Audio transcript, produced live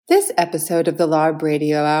This episode of the LARB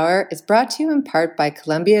Radio Hour is brought to you in part by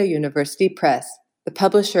Columbia University Press, the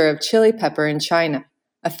publisher of Chili Pepper in China,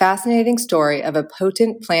 a fascinating story of a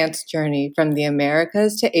potent plant's journey from the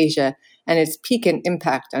Americas to Asia and its piquant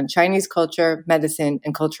impact on Chinese culture, medicine,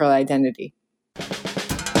 and cultural identity.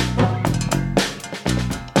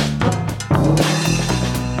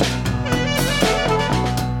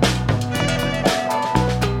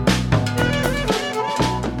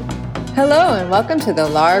 Hello and welcome to the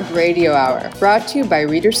LARB Radio Hour, brought to you by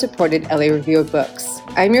reader-supported LA Review of Books.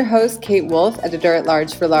 I'm your host, Kate Wolf,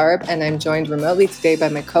 editor-at-large for LARB, and I'm joined remotely today by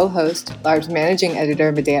my co-host, LARB's managing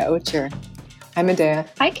editor, Medea Ocher. Hi, Medea.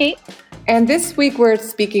 Hi, Kate. And this week we're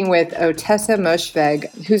speaking with Ottessa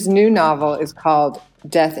Moshfegh, whose new novel is called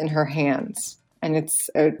Death in Her Hands. And it's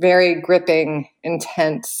a very gripping,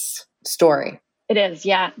 intense story. It is,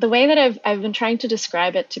 yeah. The way that I've been trying to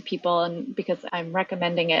describe it to people, and because I'm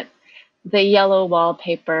recommending it, the yellow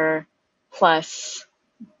wallpaper plus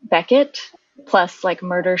Beckett plus like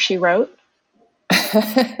Murder, She Wrote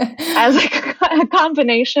as a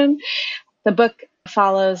combination. The book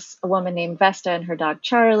follows a woman named Vesta and her dog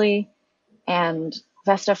Charlie, and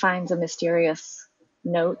Vesta finds a mysterious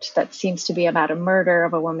note that seems to be about a murder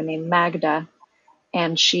of a woman named Magda,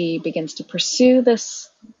 and she begins to pursue this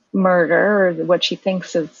murder, or what she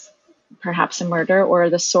thinks is perhaps a murder, or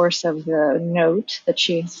the source of the note that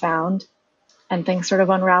she has found, and things sort of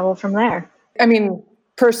unravel from there. I mean,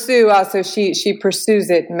 pursue also, she pursues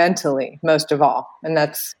it mentally most of all, and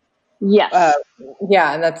that's yes,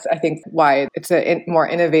 and that's I think why it's more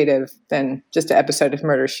innovative than just an episode of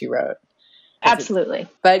Murder, She Wrote. Absolutely.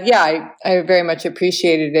 But yeah, I very much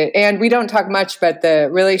appreciated it, and we don't talk much, but the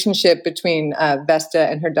relationship between Vesta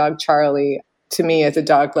and her dog Charlie, to me as a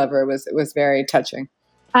dog lover, was very touching.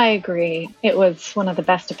 I agree. It was one of the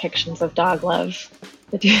best depictions of dog love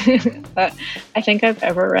that I think I've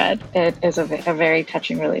ever read. It is a very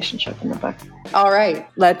touching relationship in the book. All right,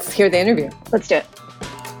 let's hear the interview. Let's do it.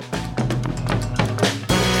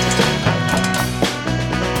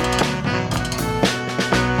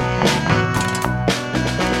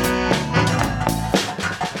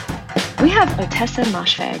 We have Ottessa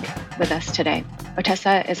Moshfegh with us today.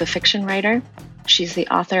 Ottessa is a fiction writer. She's the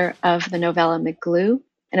author of the novella McGlue,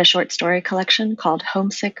 in a short story collection called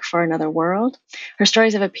Homesick for Another World. Her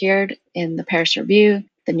stories have appeared in the Paris Review,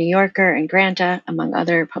 The New Yorker, and Granta, among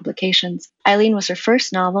other publications. Eileen was her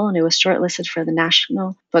first novel, and it was shortlisted for the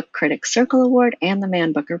National Book Critics Circle Award and the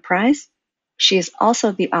Man Booker Prize. She is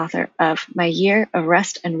also the author of My Year of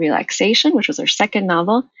Rest and Relaxation, which was her second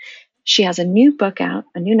novel. She has a new book out,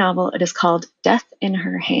 a new novel. It is called Death in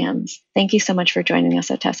Her Hands. Thank you so much for joining us,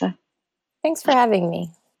 Ottessa. Thanks for having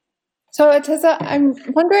me. So, Ottessa, I'm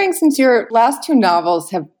wondering, since your last two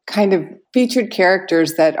novels have kind of featured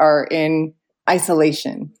characters that are in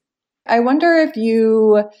isolation, I wonder if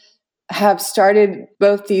you have started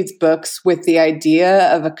both these books with the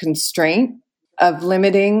idea of a constraint of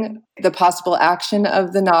limiting the possible action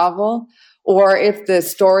of the novel, or if the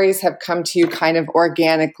stories have come to you kind of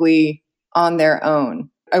organically on their own.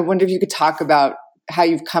 I wonder if you could talk about how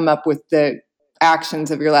you've come up with the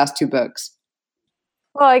actions of your last two books.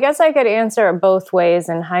 Well, I guess I could answer it both ways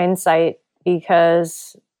in hindsight,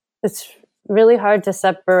 because it's really hard to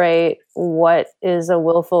separate what is a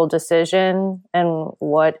willful decision and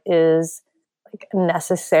what is like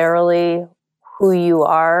necessarily who you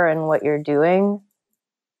are and what you're doing.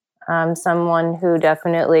 I'm someone who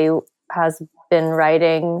definitely has been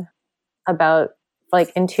writing about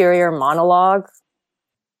like interior monologue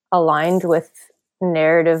aligned with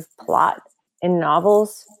narrative plot in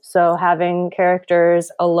novels. So having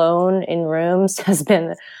characters alone in rooms has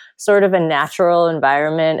been sort of a natural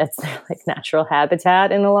environment. It's like natural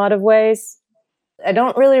habitat in a lot of ways. I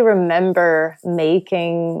don't really remember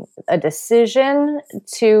making a decision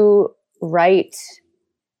to write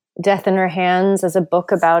Death in Her Hands as a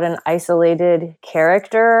book about an isolated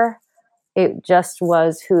character. It just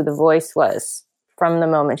was who the voice was from the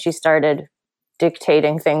moment she started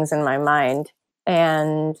dictating things in my mind.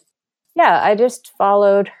 And yeah, I just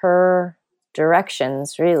followed her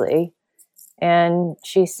directions, really. And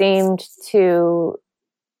she seemed to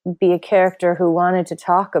be a character who wanted to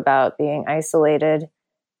talk about being isolated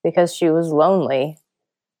because she was lonely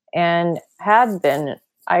and had been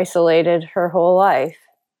isolated her whole life.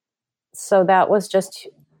 So that was just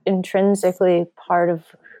intrinsically part of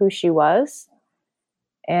who she was.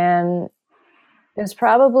 And it was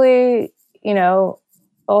probably,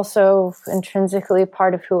 also intrinsically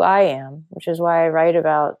part of who I am, which is why I write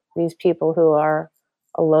about these people who are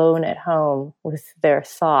alone at home with their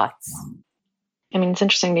thoughts. I mean, it's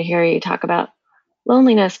interesting to hear you talk about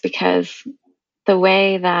loneliness, because the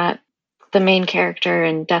way that the main character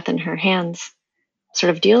in Death in Her Hands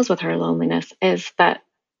sort of deals with her loneliness is that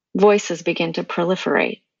voices begin to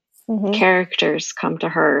proliferate. Mm-hmm. Characters come to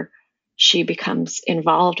her. She becomes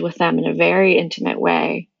involved with them in a very intimate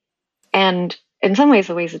way. And in some ways,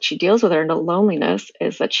 the ways that she deals with her loneliness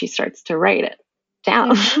is that she starts to write it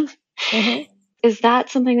down. Mm-hmm. Is that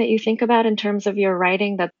something that you think about in terms of your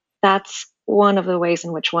writing, that that's one of the ways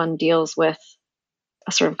in which one deals with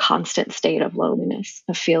a sort of constant state of loneliness,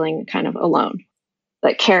 of feeling kind of alone,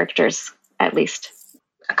 that characters at least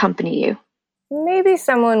accompany you? Maybe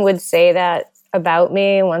someone would say that about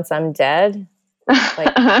me once I'm dead.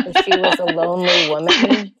 Like, she was a lonely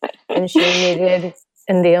woman and she needed,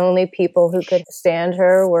 and the only people who could stand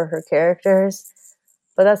her were her characters.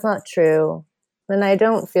 But that's not true. And I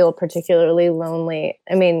don't feel particularly lonely.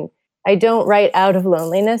 I mean, I don't write out of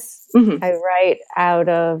loneliness. Mm-hmm. I write out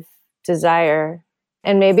of desire.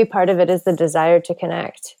 And maybe part of it is the desire to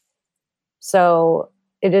connect. So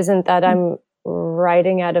it isn't that I'm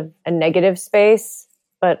writing out of a negative space,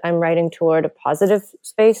 but I'm writing toward a positive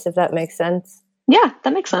space, if that makes sense. Yeah,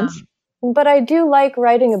 that makes sense. But I do like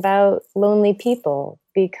writing about lonely people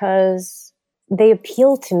because they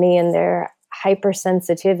appeal to me in their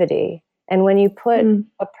hypersensitivity. And when you put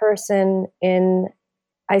a person in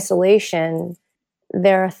isolation,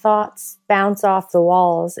 their thoughts bounce off the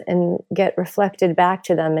walls and get reflected back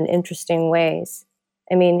to them in interesting ways.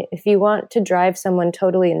 I mean, if you want to drive someone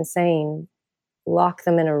totally insane, lock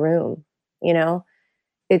them in a room, you know?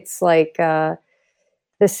 It's like the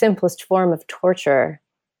simplest form of torture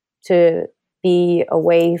to be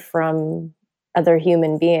away from other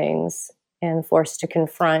human beings and forced to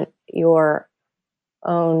confront your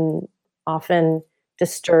own often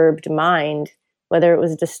disturbed mind, whether it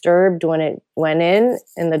was disturbed when it went in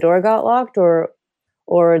and the door got locked, or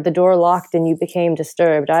the door locked and you became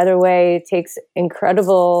disturbed. Either way, it takes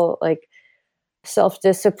incredible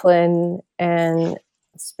self-discipline and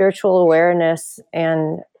spiritual awareness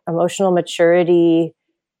and emotional maturity,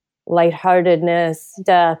 lightheartedness,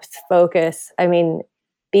 depth, focus. I mean,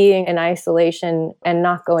 being in isolation and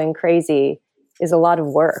not going crazy is a lot of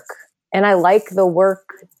work. And I like the work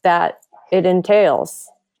that it entails.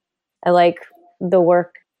 I like the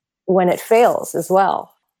work when it fails as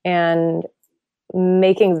well. And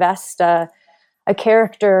making Vesta a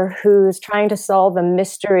character who's trying to solve a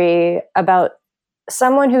mystery about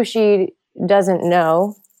someone who she doesn't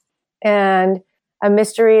know, and a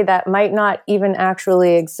mystery that might not even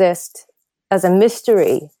actually exist as a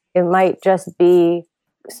mystery. It might just be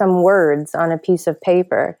some words on a piece of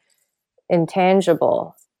paper,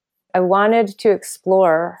 intangible. I wanted to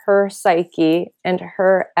explore her psyche and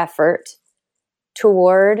her effort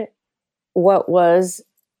toward what was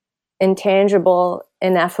intangible,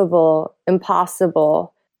 ineffable,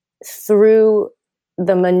 impossible, through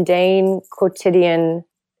the mundane, quotidian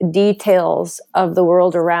details of the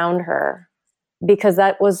world around her, because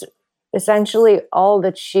that was essentially all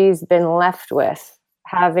that she's been left with,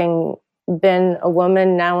 having been a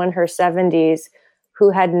woman now in her 70s who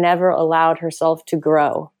had never allowed herself to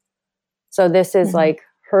grow. So this is like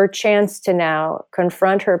her chance to now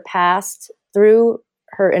confront her past through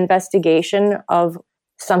her investigation of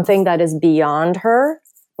something that is beyond her,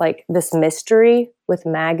 like this mystery with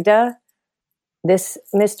Magda. This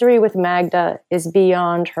mystery with Magda is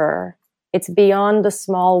beyond her. It's beyond the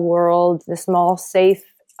small world, the small, safe,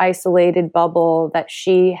 isolated bubble that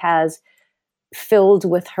she has filled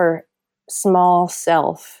with her small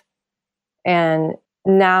self. And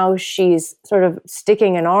now she's sort of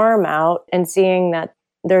sticking an arm out and seeing that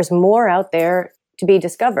there's more out there to be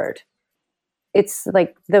discovered. It's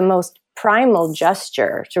like the most primal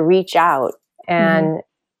gesture to reach out. And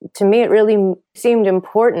to me, it really seemed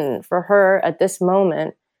important for her at this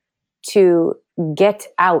moment to get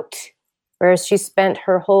out, whereas she spent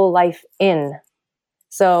her whole life in.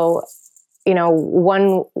 So, you know,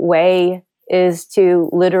 one way is to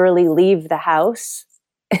literally leave the house.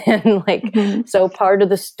 And so part of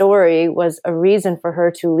the story was a reason for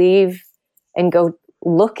her to leave and go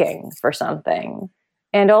looking for something.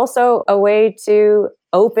 And also a way to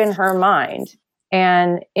open her mind.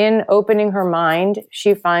 And in opening her mind,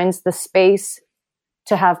 she finds the space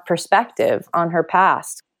to have perspective on her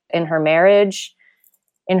past, in her marriage,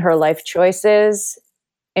 in her life choices,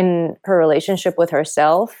 in her relationship with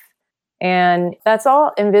herself. And that's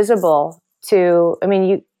all invisible to, I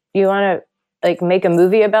mean, you want to make a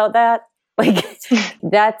movie about that?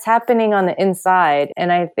 That's happening on the inside.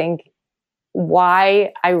 And I think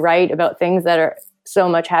why I write about things that are so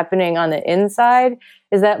much happening on the inside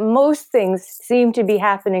is that most things seem to be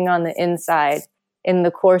happening on the inside in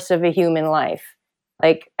the course of a human life.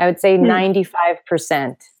 Like I would say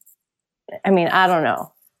 95%. I mean, I don't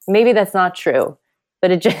know. Maybe that's not true,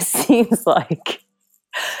 but it just seems like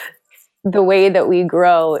the way that we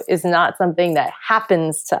grow is not something that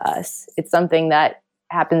happens to us. It's something that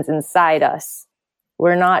happens inside us.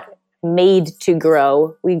 We're not made to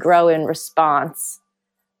grow. We grow in response.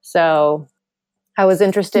 So I was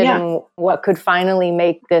interested in what could finally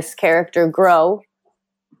make this character grow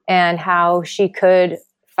and how she could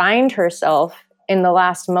find herself in the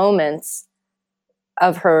last moments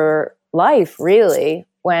of her life, really,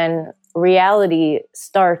 when reality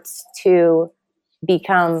starts to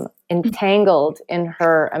become entangled in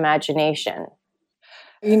her imagination.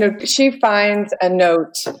 You know, she finds a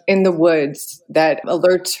note in the woods that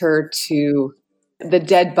alerts her to the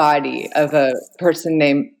dead body of a person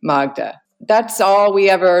named Magda. That's all we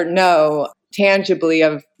ever know tangibly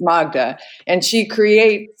of Magda. And she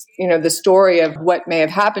creates, you know, the story of what may have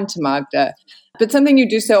happened to Magda. But something you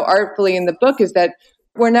do so artfully in the book is that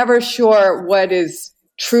we're never sure what is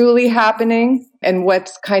truly happening and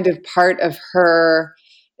what's kind of part of her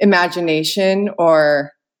imagination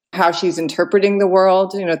or how she's interpreting the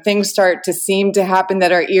world. You know, things start to seem to happen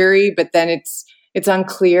that are eerie, but then it's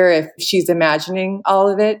unclear if she's imagining all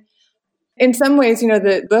of it. In some ways, you know,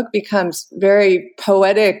 the book becomes very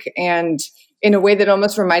poetic and in a way that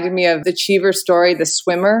almost reminded me of the Cheever story, The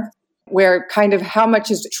Swimmer, where kind of how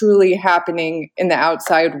much is truly happening in the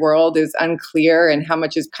outside world is unclear and how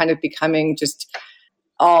much is kind of becoming just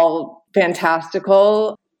all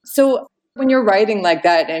fantastical. So when you're writing like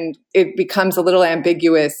that and it becomes a little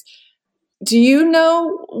ambiguous, do you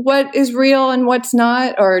know what is real and what's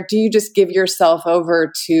not? Or do you just give yourself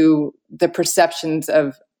over to the perceptions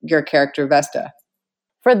of your character, Vesta?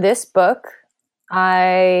 For this book,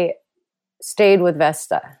 I stayed with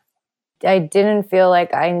Vesta. I didn't feel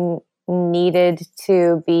like I needed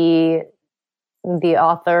to be the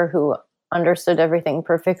author who understood everything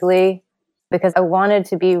perfectly because I wanted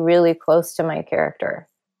to be really close to my character.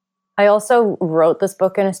 I also wrote this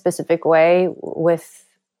book in a specific way with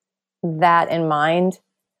that in mind.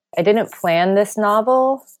 I didn't plan this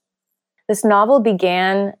novel. This novel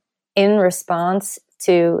began in response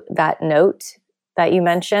to that note that you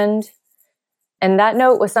mentioned. And that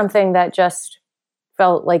note was something that just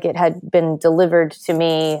felt like it had been delivered to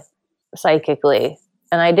me psychically.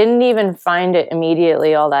 And I didn't even find it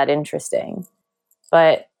immediately all that interesting.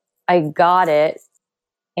 But I got it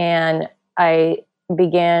and I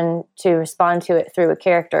began to respond to it through a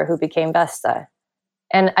character who became Vesta.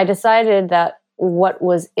 And I decided that what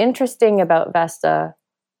was interesting about Vesta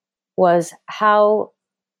was how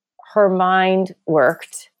her mind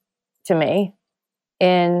worked to me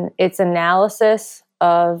in its analysis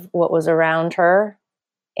of what was around her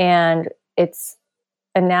and its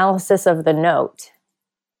analysis of the note.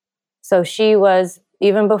 So she was,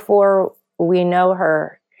 even before we know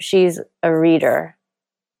her, she's a reader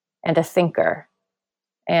and a thinker.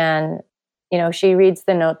 And, you know, she reads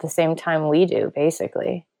the note the same time we do,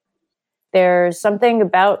 basically. There's something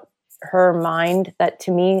about her mind that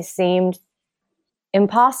to me seemed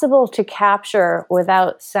impossible to capture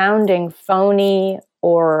without sounding phony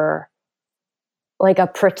or like a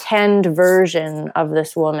pretend version of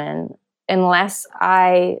this woman, unless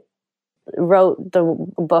I wrote the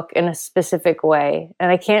book in a specific way.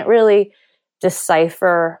 And I can't really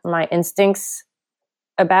decipher my instincts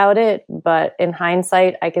about it, but in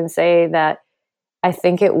hindsight, I can say that I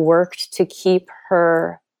think it worked to keep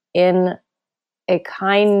her in a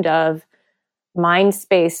kind of mind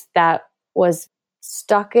space that was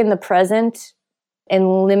stuck in the present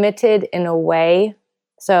and limited in a way.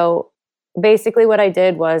 So basically what I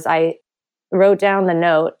did was I wrote down the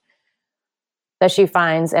note that she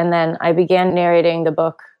finds, and then I began narrating the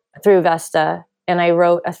book through Vesta, and I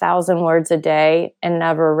wrote 1,000 words a day and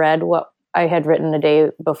never read what I had written the day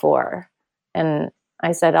before. And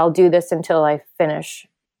I said, I'll do this until I finish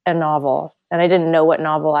a novel. And I didn't know what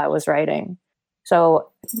novel I was writing. So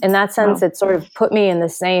in that sense, It sort of put me in the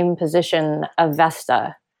same position of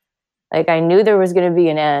Vesta. Like I knew there was going to be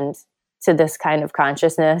an end to this kind of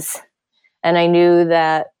consciousness. And I knew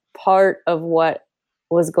that part of what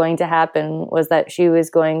was going to happen was that she was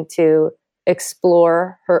going to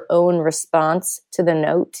explore her own response to the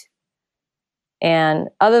note. And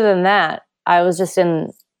other than that, I was just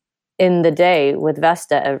in the day with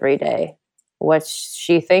Vesta every day. What's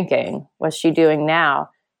she thinking? What's she doing now?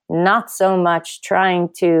 Not so much trying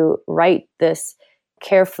to write this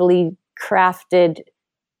carefully crafted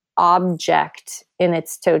object in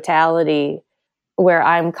its totality where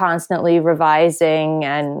I'm constantly revising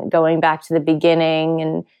and going back to the beginning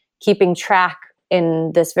and keeping track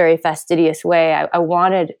in this very fastidious way. I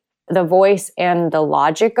wanted the voice and the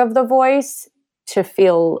logic of the voice to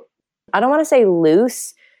feel, I don't want to say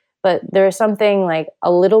loose, but there's something like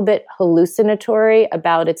a little bit hallucinatory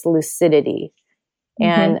about its lucidity.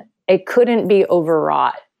 And it couldn't be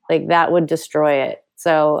overwrought. Like that would destroy it.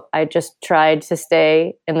 So I just tried to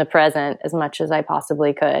stay in the present as much as I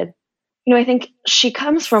possibly could. You know, I think she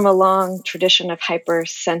comes from a long tradition of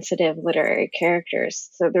hypersensitive literary characters.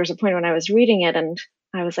 So there's a point when I was reading it and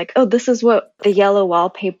I was like, oh, this is what the yellow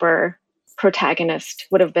wallpaper protagonist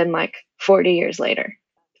would have been like 40 years later,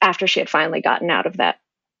 after she had finally gotten out of that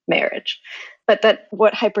marriage. But that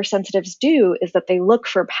what hypersensitives do is that they look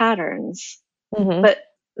for patterns, but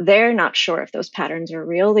they're not sure if those patterns are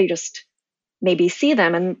real. They just maybe see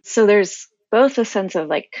them. And so there's both a sense of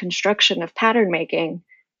like construction of pattern making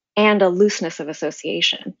and a looseness of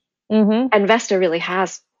association. And Vesta really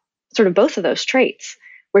has sort of both of those traits,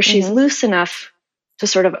 where she's loose enough to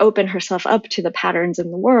sort of open herself up to the patterns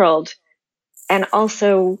in the world, and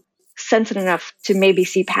also sensitive enough to maybe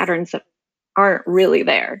see patterns that aren't really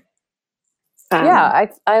there.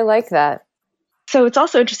 I like that. So it's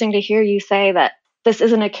also interesting to hear you say that this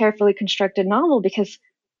isn't a carefully constructed novel, because,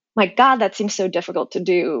 my God, that seems so difficult to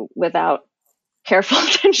do without careful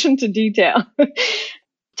attention to detail.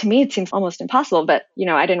 To me, it seems almost impossible, but, you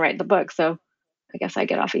know, I didn't write the book, so I guess I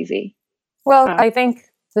get off easy. Well, I think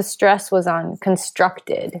the stress was on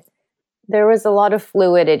constructed. There was a lot of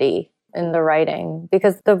fluidity in the writing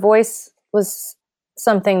because the voice was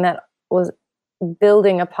something that was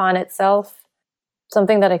building upon itself,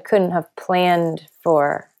 something that I couldn't have planned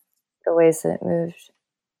for the ways that it moved.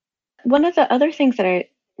 One of the other things that I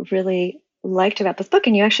really liked about this book,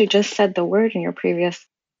 and you actually just said the word in your previous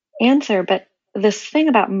answer, but this thing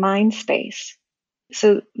about mind space.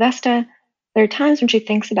 So Vesta, there are times when she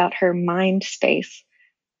thinks about her mind space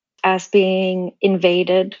as being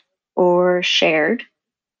invaded or shared.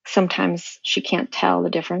 Sometimes she can't tell the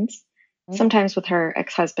difference. Sometimes with her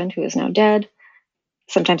ex-husband, who is now dead.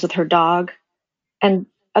 Sometimes with her dog. And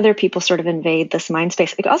other people sort of invade this mind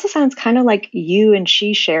space. It also sounds kind of like you and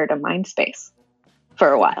she shared a mind space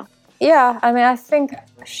for a while. Yeah, I mean, I think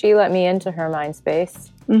she let me into her mind space.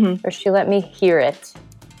 Or she let me hear it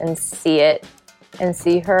and see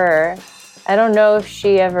her. I don't know if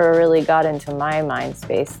she ever really got into my mind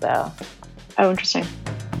space, though. Oh, interesting.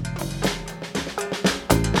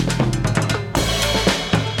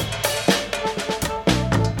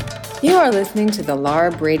 You are listening to the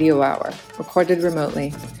LARB Radio Hour, recorded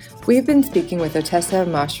remotely. We've been speaking with Ottessa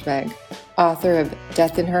Moshfegh, author of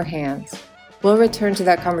Death in Her Hands. We'll return to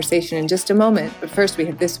that conversation in just a moment, but first we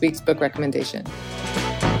have this week's book recommendation.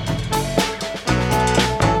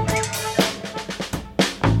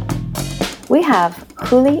 We have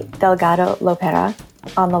Juli Delgado Lopera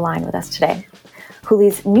on the line with us today.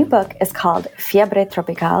 Juli's new book is called Fiebre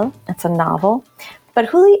Tropical. It's a novel.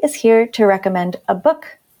 But Juli is here to recommend a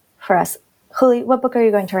book for us. Juli, what book are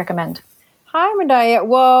you going to recommend? Hi, Medaya.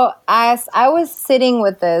 Well, as I was sitting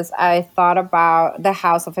with this, I thought about The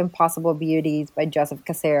House of Impossible Beauties by Joseph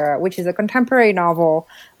Cassara, which is a contemporary novel.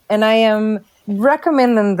 And I am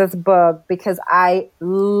recommending this book because I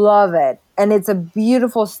love it. And it's a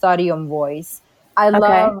beautiful study on voice. I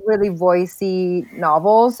love really voicey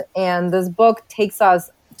novels. And this book takes us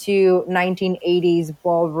to 1980s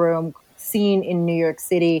ballroom scene in New York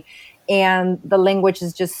City. And the language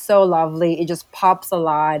is just so lovely. It just pops a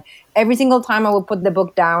lot. Every single time I would put the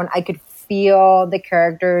book down, I could feel the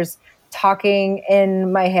characters talking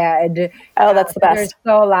in my head. Oh, that's the best.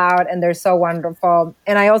 They're so loud and they're so wonderful.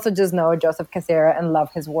 And I also just know Joseph Cassara and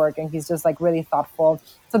love his work. And he's just like really thoughtful.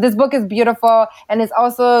 So this book is beautiful. And it's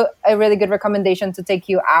also a really good recommendation to take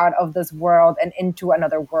you out of this world and into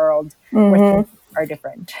another world where things are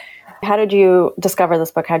different. How did you discover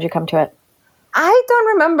this book? How did you come to it? I don't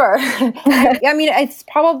remember. I mean, it's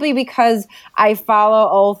probably because I follow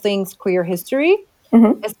all things queer history,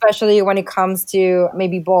 especially when it comes to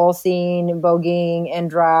maybe ball scene, voguing, and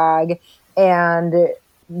drag. And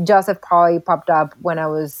Joseph probably popped up when I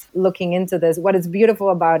was looking into this. What is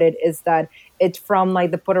beautiful about it is that it's from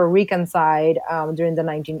like the Puerto Rican side during the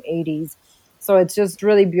 1980s. So it's just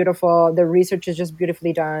really beautiful. The research is just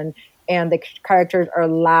beautifully done. And the characters are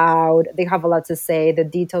loud. They have a lot to say. The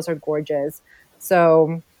details are gorgeous.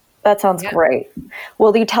 So that sounds great.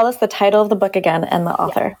 Will you tell us the title of the book again and the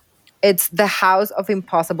author? It's The House of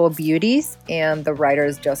Impossible Beauties, and the writer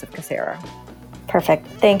is Joseph Cassara. Perfect.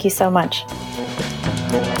 Thank you so much.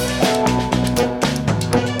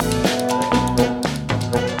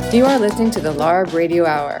 You are listening to the LARB Radio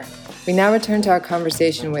Hour. We now return to our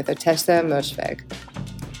conversation with Ottessa Moshfegh.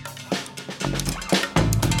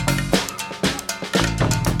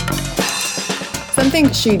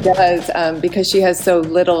 something she does, because she has so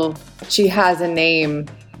little, she has a name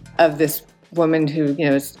of this woman who,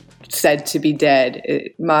 is said to be dead,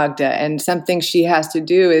 Magda, and something she has to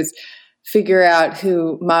do is figure out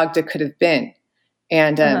who Magda could have been.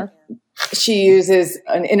 And she uses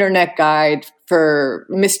an internet guide for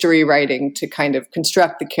mystery writing to kind of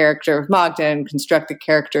construct the character of Magda and construct the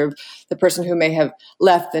character of the person who may have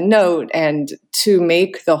left the note, and to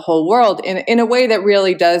make the whole world in a way that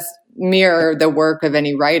really does mirror the work of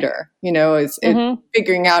any writer, is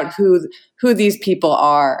figuring out who these people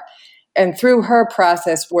are. And through her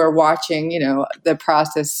process, we're watching, the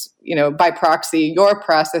process, by proxy, your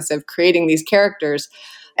process of creating these characters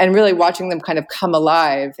and really watching them kind of come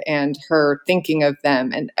alive and her thinking of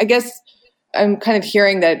them. And I guess I'm kind of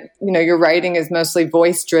hearing that, your writing is mostly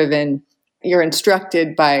voice driven. You're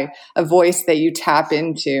instructed by a voice that you tap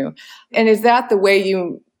into. And is that the way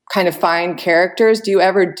you kind of find characters? Do you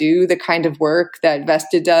ever do the kind of work that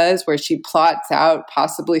Vesta does, where she plots out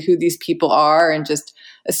possibly who these people are and just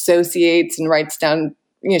associates and writes down,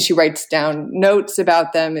 she writes down notes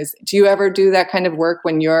about them? Do you ever do that kind of work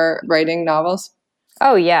when you're writing novels?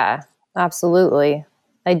 Oh, yeah, absolutely.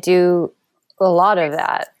 I do a lot of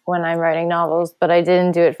that when I'm writing novels, but I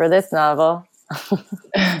didn't do it for this novel.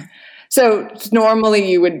 So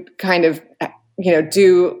normally you would kind of,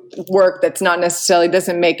 do work that's not necessarily,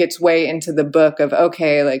 doesn't make its way into the book of,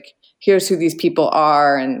 okay, like, here's who these people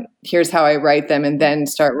are and here's how I write them, and then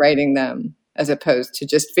start writing them, as opposed to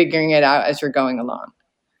just figuring it out as you're going along.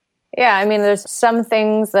 Yeah, I mean, there's some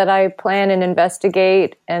things that I plan and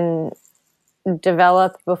investigate and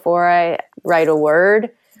develop before I write a word.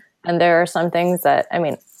 And there are some things that,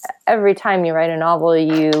 every time you write a novel,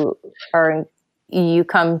 you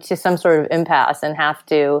come to some sort of impasse and have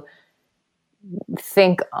to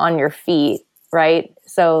think on your feet, right?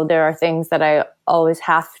 So there are things that I always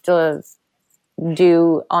have to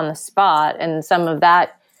do on the spot, and some of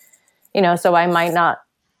that, so I might not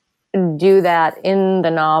do that in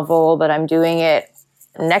the novel, but I'm doing it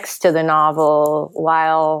next to the novel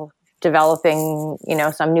while developing,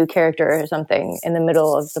 some new character or something in the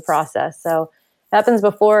middle of the process. So it happens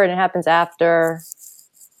before and it happens after,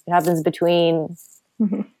 it happens between.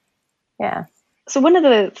 Mm-hmm. Yeah. So one of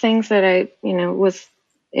the things that I, was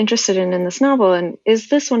interested in this novel, and is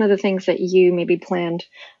this one of the things that you maybe planned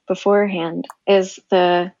beforehand, is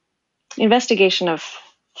the investigation of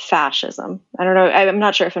fascism. I don't know, I'm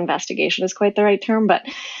not sure if investigation is quite the right term, but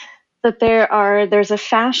that there's a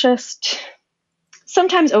fascist,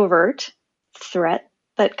 sometimes overt, threat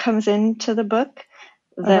that comes into the book.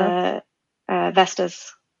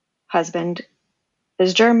 Vesta's husband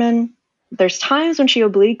is German. There's times when she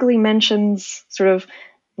obliquely mentions sort of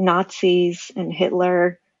Nazis and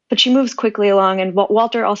Hitler, but she moves quickly along, and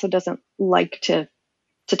Walter also doesn't like to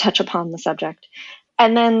touch upon the subject.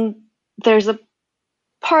 And then there's a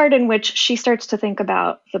part in which she starts to think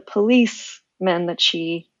about the policeman that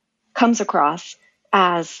she comes across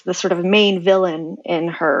as the sort of main villain in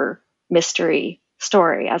her mystery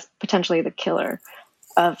story, as potentially the killer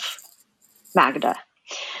of Magda.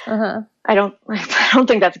 I don't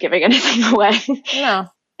think that's giving anything away. No.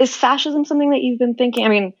 Is fascism something that you've been thinking? I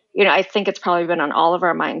mean, I think it's probably been on all of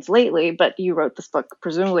our minds lately, but you wrote this book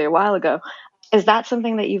presumably a while ago. Is that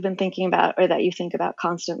something that you've been thinking about, or that you think about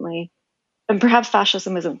constantly? And perhaps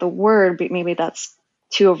fascism isn't the word, but maybe that's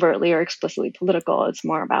too overtly or explicitly political. It's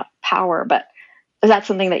more about power. But is that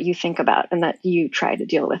something that you think about and that you try to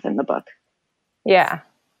deal with in the book? Yeah.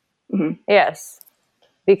 Mm-hmm. Yes.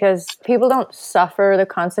 Because people don't suffer the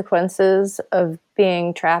consequences of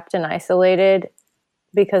being trapped and isolated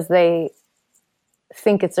because they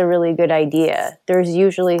think it's a really good idea. There's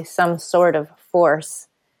usually some sort of force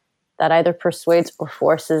that either persuades or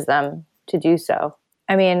forces them to do so.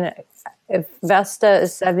 I mean, if Vesta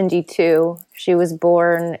is 72, she was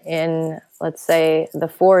born in, let's say, the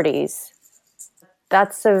 40s.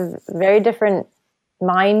 That's a very different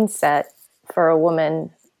mindset for a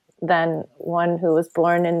woman than one who was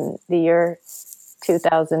born in the year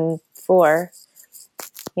 2004,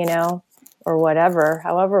 or whatever,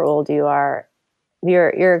 however old you are.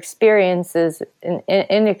 Your experience is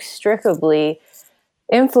inextricably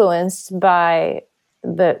influenced by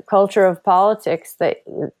the culture of politics that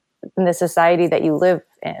in the society that you live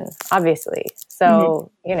in, obviously.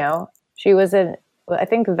 So, she was I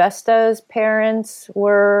think Vesta's parents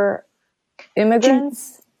were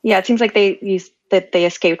immigrants. Yeah, it seems like they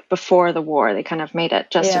escaped before the war. They kind of made it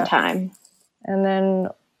just in time. And then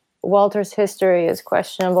Walter's history is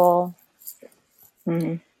questionable.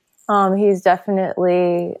 Mm-hmm. He's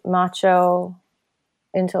definitely macho,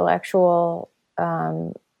 intellectual,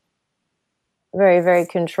 very, very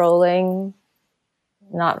controlling.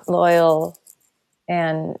 not loyal,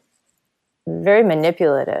 and very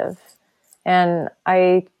manipulative. And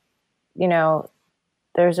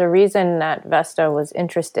there's a reason that Vesta was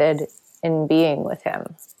interested in being with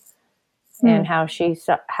him, and how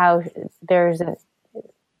there's an,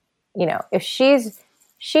 if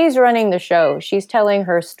she's running the show, she's telling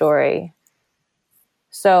her story.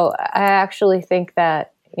 So I actually think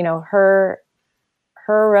that,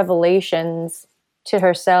 her revelations to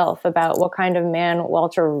herself about what kind of man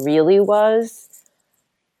Walter really was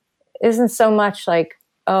isn't so much like,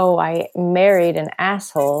 oh, I married an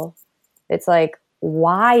asshole. It's like,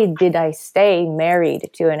 why did I stay married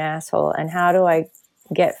to an asshole, and how do I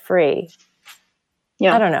get free?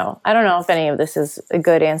 Yeah. I don't know if any of this is a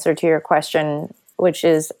good answer to your question, which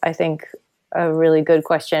is, I think, a really good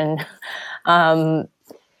question. I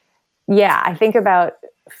think about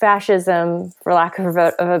fascism, for lack of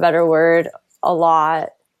a better word, a lot.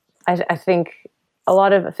 I think a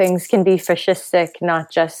lot of things can be fascistic, not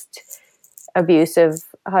just abusive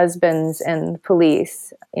husbands and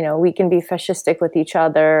police. We can be fascistic with each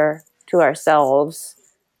other, to ourselves.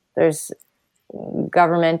 There's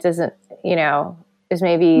government isn't, is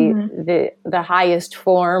maybe the highest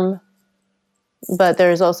form, but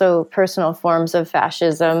there's also personal forms of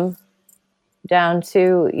fascism, down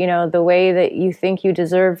to, the way that you think you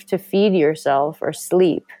deserve to feed yourself or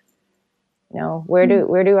sleep. Where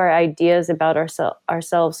do our ideas about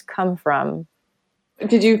ourselves come from?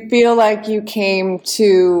 Did you feel like you came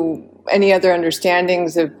to any other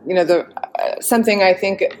understandings of, something I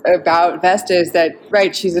think about Vesta is that,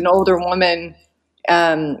 right, she's an older woman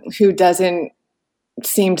who doesn't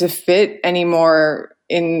seem to fit anymore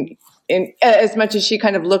in as much as she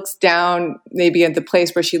kind of looks down maybe at the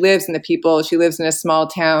place where she lives and the people. She lives in a small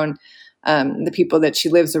town, the people that she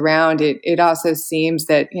lives around. It also seems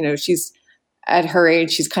that, she's at her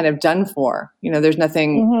age, she's kind of done for. There's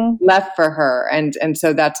nothing left for her. And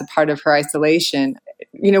so that's a part of her isolation.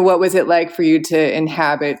 What was it like for you to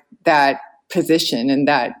inhabit that position and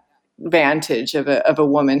that vantage of a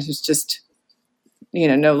woman who's just,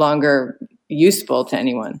 no longer useful to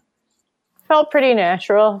anyone? Felt pretty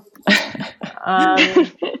natural.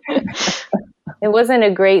 It wasn't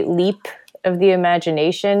a great leap of the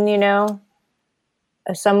imagination,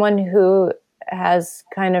 As someone who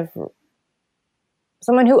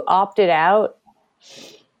opted out.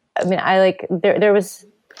 I mean, there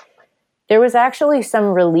was actually some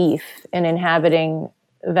relief in inhabiting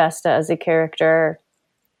Vesta as a character,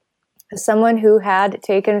 as someone who had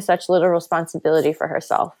taken such little responsibility for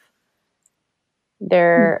herself.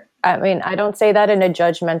 I don't say that in a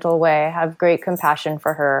judgmental way. I have great compassion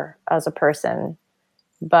for her as a person,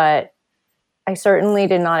 but I certainly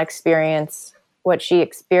did not experience what she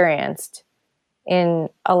experienced in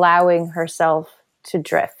allowing herself to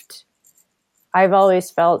drift. I've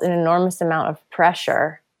always felt an enormous amount of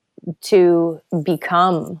pressure to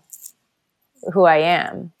become who I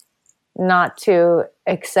am, not to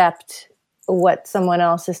accept what someone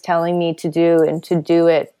else is telling me to do and to do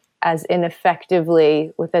it as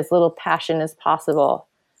ineffectively with as little passion as possible.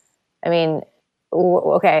 I mean,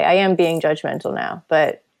 okay, I am being judgmental now,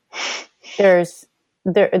 but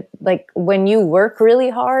when you work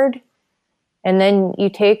really hard and then you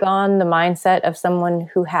take on the mindset of someone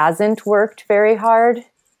who hasn't worked very hard,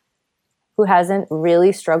 who hasn't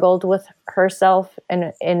really struggled with herself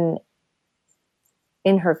and in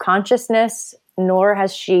her consciousness, nor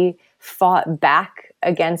has she fought back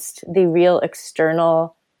against the real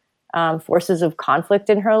external forces of conflict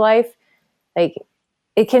in her life, like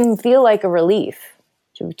it can feel like a relief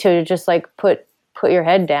to just like put your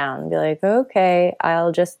head down and be like, okay,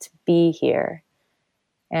 I'll just be here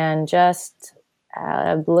and just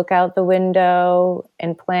look out the window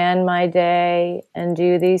and plan my day and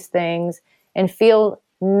do these things and feel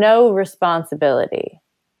no responsibility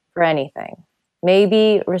for anything.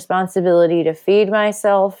 Maybe responsibility to feed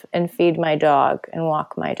myself and feed my dog and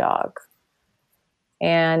walk my dog.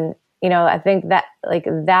 And, I think that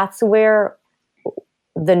that's where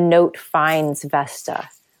the note finds Vesta,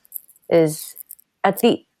 is at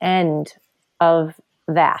the end of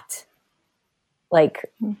that.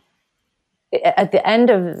 Like at the end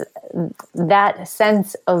of that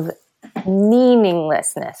sense of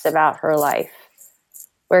meaninglessness about her life,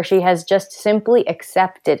 where she has just simply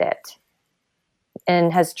accepted it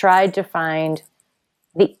and has tried to find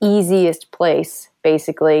the easiest place,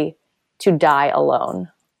 basically, to die alone.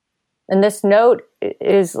 And this note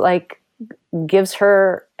is gives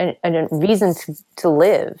her a reason to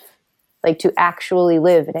live, to actually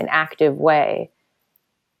live in an active way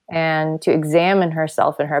and to examine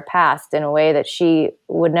herself and her past in a way that she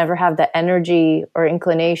would never have the energy or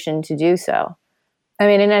inclination to do so. I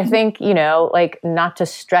mean, and I think, like, not to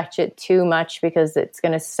stretch it too much because it's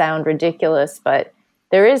going to sound ridiculous, but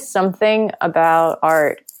there is something about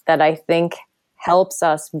art that I think helps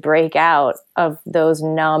us break out of those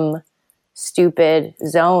numb, stupid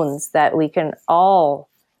zones that we can all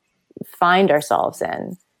find ourselves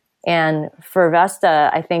in. And for Vesta,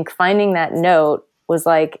 I think finding that note was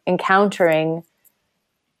like encountering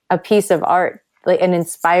a piece of art, like an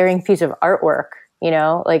inspiring piece of artwork,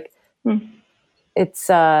 it's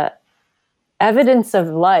evidence of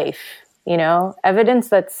life, evidence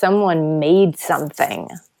that someone made something,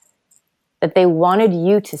 that they wanted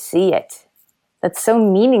you to see it. That's so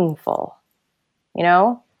meaningful,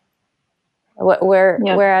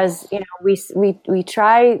 Whereas, we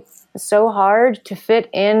try so hard to fit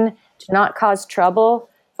in, to not cause trouble.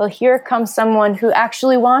 Well, here comes someone who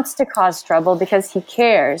actually wants to cause trouble because he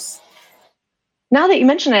cares. Now that you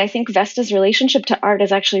mention it, I think Vesta's relationship to art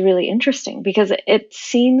is actually really interesting because it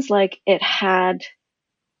seems like it had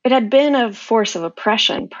been a force of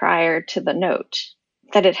oppression prior to the note.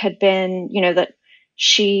 That it had been,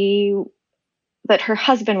 that her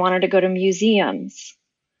husband wanted to go to museums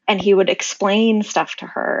and he would explain stuff to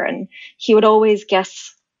her and he would always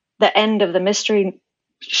guess the end of the mystery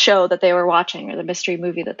show that they were watching or the mystery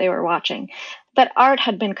movie that they were watching. That art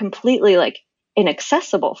had been completely like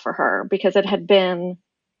inaccessible for her because it had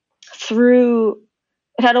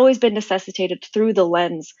always been necessitated through the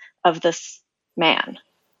lens of this man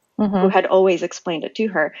who had always explained it to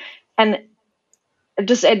her. And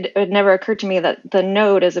it never occurred to me that the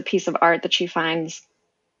note is a piece of art that she finds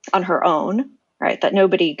on her own, right? That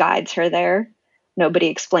nobody guides her there. Nobody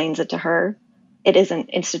explains it to her. It isn't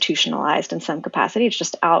institutionalized in some capacity. It's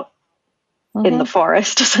just out in the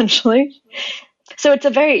forest, essentially. So it's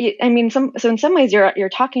in some ways you're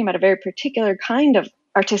talking about a very particular kind of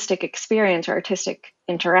artistic experience or artistic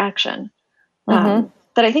interaction that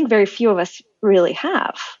I think very few of us really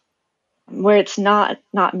have, where it's not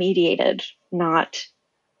mediated, not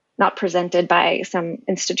presented by some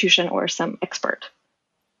institution or some expert.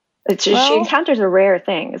 She encounters a rare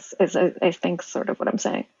thing, is I think sort of what I'm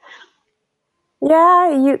saying.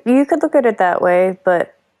 Yeah, you could look at it that way,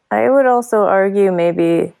 but I would also argue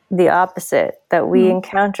maybe the opposite, that we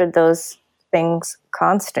encountered those things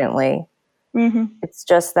constantly. It's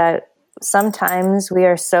just that sometimes we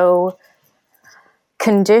are so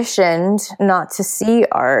conditioned not to see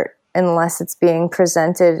art unless it's being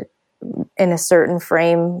presented in a certain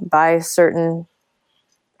frame by a certain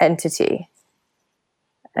entity.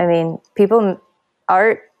 I mean,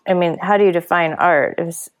 how do you define art?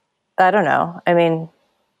 I don't know. I mean,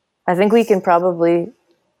 I think we can probably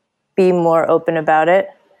be more open about it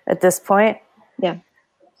at this point. Yeah.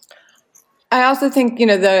 I also think,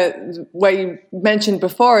 what you mentioned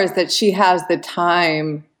before is that she has the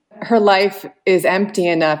time. Her life is empty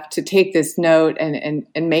enough to take this note and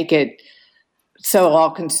make it so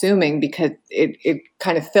all-consuming because it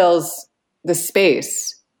kind of fills the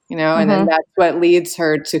space, and then that's what leads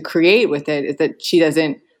her to create with it, is that she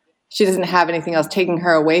doesn't have anything else taking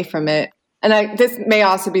her away from it. And this may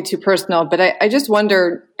also be too personal, but I just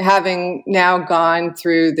wonder, having now gone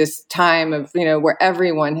through this time of, where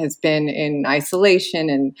everyone has been in isolation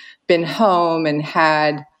and been home and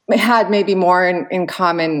had maybe more in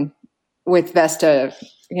common with Vesta,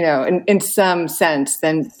 in some sense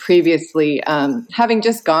than previously, having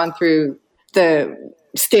just gone through the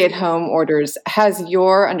stay-at-home orders, has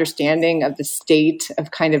your understanding of the state of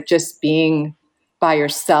kind of just being by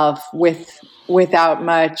yourself without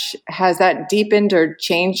much, has that deepened or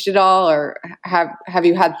changed at all? Or have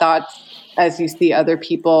you had thoughts as you see other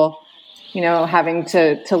people, having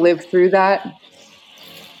to live through that?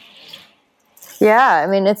 Yeah, I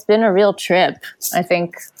mean, it's been a real trip, I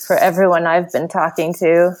think, for everyone I've been talking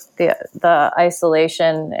to, the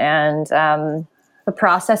isolation and the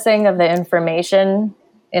processing of the information,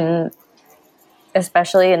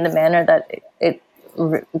 especially in the manner that it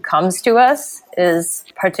comes to us, is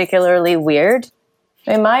particularly weird.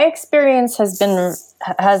 I mean, my experience has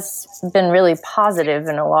been really positive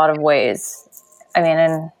in a lot of ways. I mean,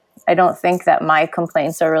 and I don't think that my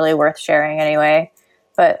complaints are really worth sharing anyway.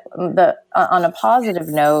 But on a positive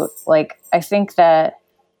note, like, I think that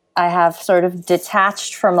I have sort of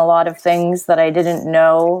detached from a lot of things that I didn't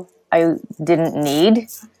know I didn't need.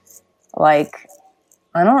 Like,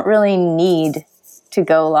 I don't really need to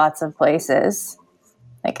go lots of places.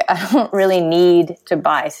 Like, I don't really need to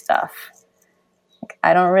buy stuff. Like,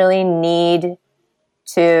 I don't really need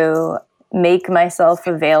to make myself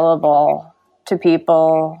available to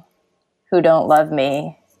people who don't love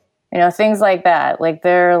me. Things like that. Like,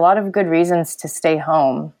 there are a lot of good reasons to stay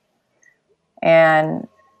home. And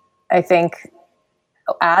I think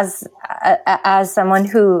as someone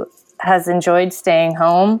who has enjoyed staying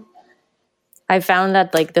home, I found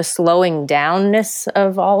that like the slowing downness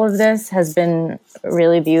of all of this has been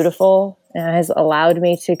really beautiful and has allowed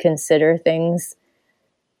me to consider things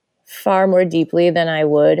far more deeply than I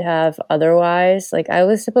would have otherwise. Like I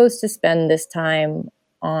was supposed to spend this time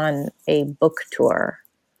on a book tour,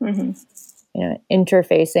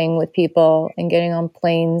 interfacing with people and getting on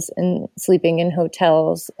planes and sleeping in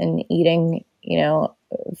hotels and eating,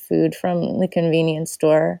 food from the convenience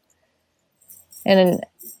store. And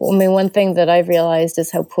one thing that I've realized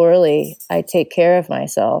is how poorly I take care of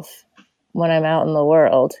myself when I'm out in the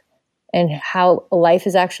world, and how life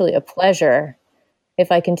is actually a pleasure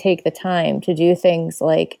if I can take the time to do things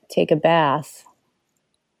like take a bath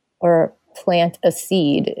or plant a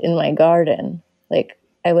seed in my garden. Like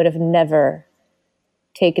I would have never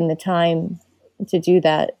taken the time to do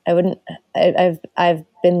that. I've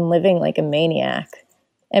been living like a maniac.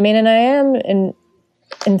 I mean, and I am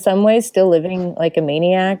in some ways still living like a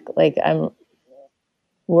maniac. Like I'm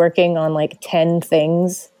working on like 10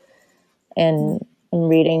 things and I'm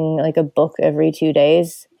reading like a book every 2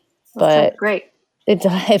 days. But great.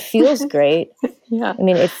 It feels great. Yeah. I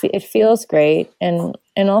mean, it feels great. And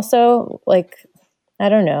also like, I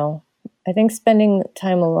don't know, I think spending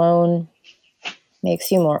time alone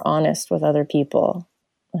makes you more honest with other people.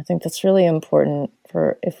 I think that's really important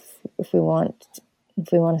for if we want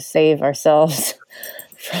to save ourselves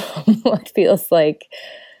from what feels like,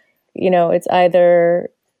 it's either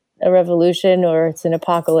a revolution or it's an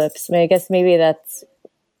apocalypse. I mean, I guess maybe that's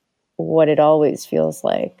what it always feels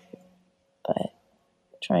like, but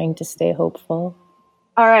trying to stay hopeful.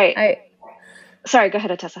 All right. Sorry, go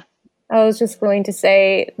ahead, Ottessa. I was just going to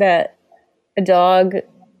say that a dog,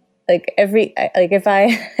 if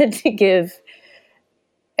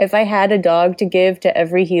I had a dog to give to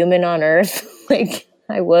every human on earth, like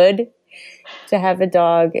I would. To have a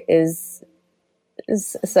dog is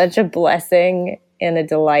such a blessing and a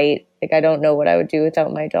delight. Like I don't know what I would do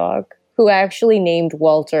without my dog, who I actually named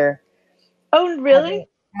Walter. Oh, really?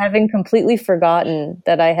 Having completely forgotten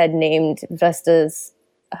that I had named Vesta's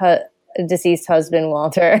deceased husband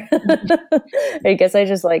Walter. I guess I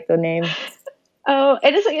just like the name. Oh,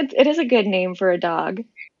 it is a good name for a dog,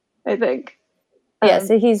 I think. Yeah,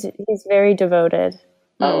 so he's very devoted.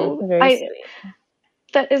 Oh, very sweet.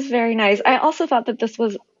 That is very nice. I also thought that this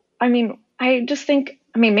was, I just think,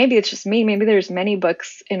 maybe it's just me. Maybe there's many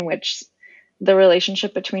books in which the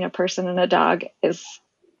relationship between a person and a dog is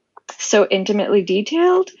so intimately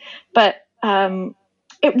detailed, but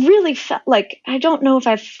it really felt like, I don't know if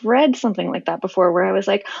I've read something like that before where I was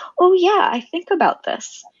like, oh yeah, I think about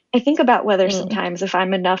this. I think about whether sometimes if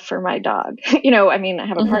I'm enough for my dog. I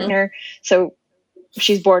have a partner, so if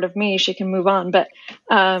she's bored of me, she can move on. But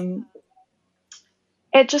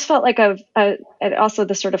it just felt like also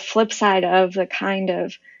the sort of flip side of the kind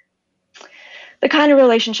of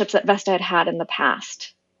relationships that Vesta had in the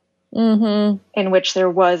past, in which there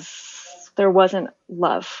wasn't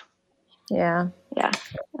love. Yeah. Yeah.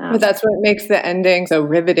 But that's what makes the ending so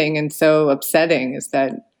riveting and so upsetting, is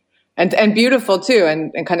that, and beautiful too,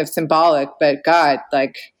 and kind of symbolic, but God,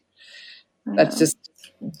 like, that's just,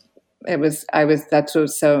 that's what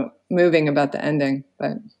was so moving about the ending.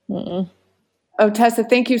 But Ottessa,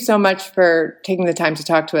 thank you so much for taking the time to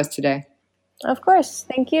talk to us today. Of course.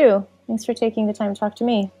 Thank you. Thanks for taking the time to talk to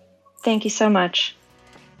me. Thank you so much.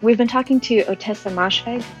 We've been talking to Ottessa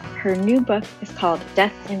Moshfegh. Her new book is called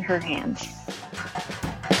Death in Her Hands.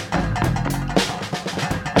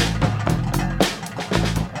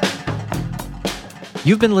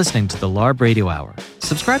 You've been listening to the LARB Radio Hour.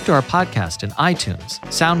 Subscribe to our podcast in iTunes,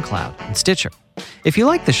 SoundCloud, and Stitcher. If you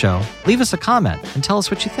like the show, leave us a comment and tell us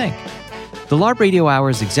what you think. The LARB Radio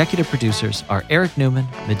Hour's executive producers are Eric Newman,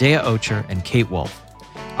 Medea Ocher, and Kate Wolf.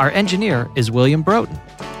 Our engineer is William Broughton.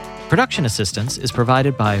 Production assistance is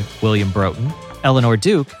provided by William Broughton, Eleanor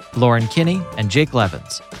Duke, Lauren Kinney, and Jake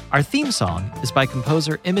Levins. Our theme song is by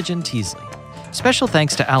composer Imogen Teasley. Special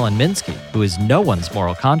thanks to Alan Minsky, who is no one's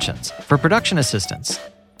moral conscience, for production assistance,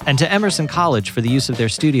 and to Emerson College for the use of their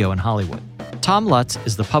studio in Hollywood. Tom Lutz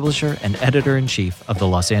is the publisher and editor-in-chief of the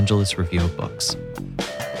Los Angeles Review of Books.